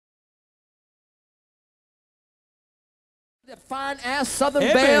That fine ass Southern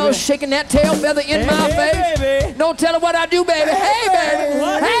belle shaking that tail feather in my face. Baby. Don't tell her what I do, baby. Hey, baby.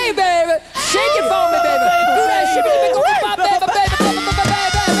 What? Hey, baby. Shake it for me, baby. Do that shit, baby. Go my baby, baby, baby,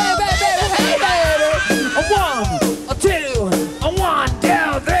 baby, baby, baby. A 1, a 2, a 1,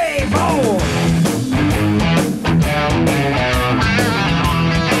 2, 3, 4.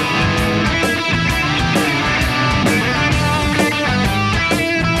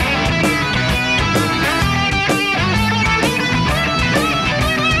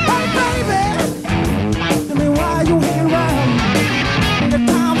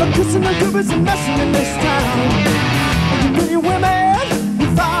 Kissing and giving and messing in this town. And you pretty women, you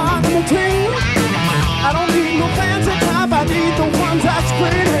find them too. I don't need no fancy type, I need the ones that's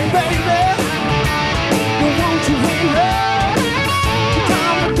clean. Hey baby, you want you here? The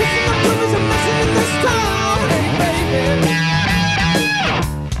time for kissing and giving and messing in this town. Hey baby,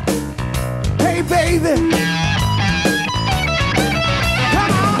 hey baby.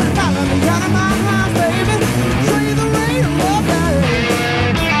 Come on, follow me out of my house, baby. Show you the way to love, baby.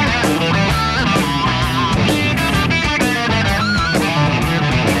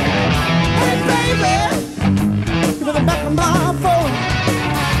 Back of my phone,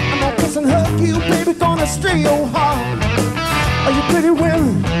 I'm gonna kiss and hug you, baby, gonna steal your heart. Are you pretty?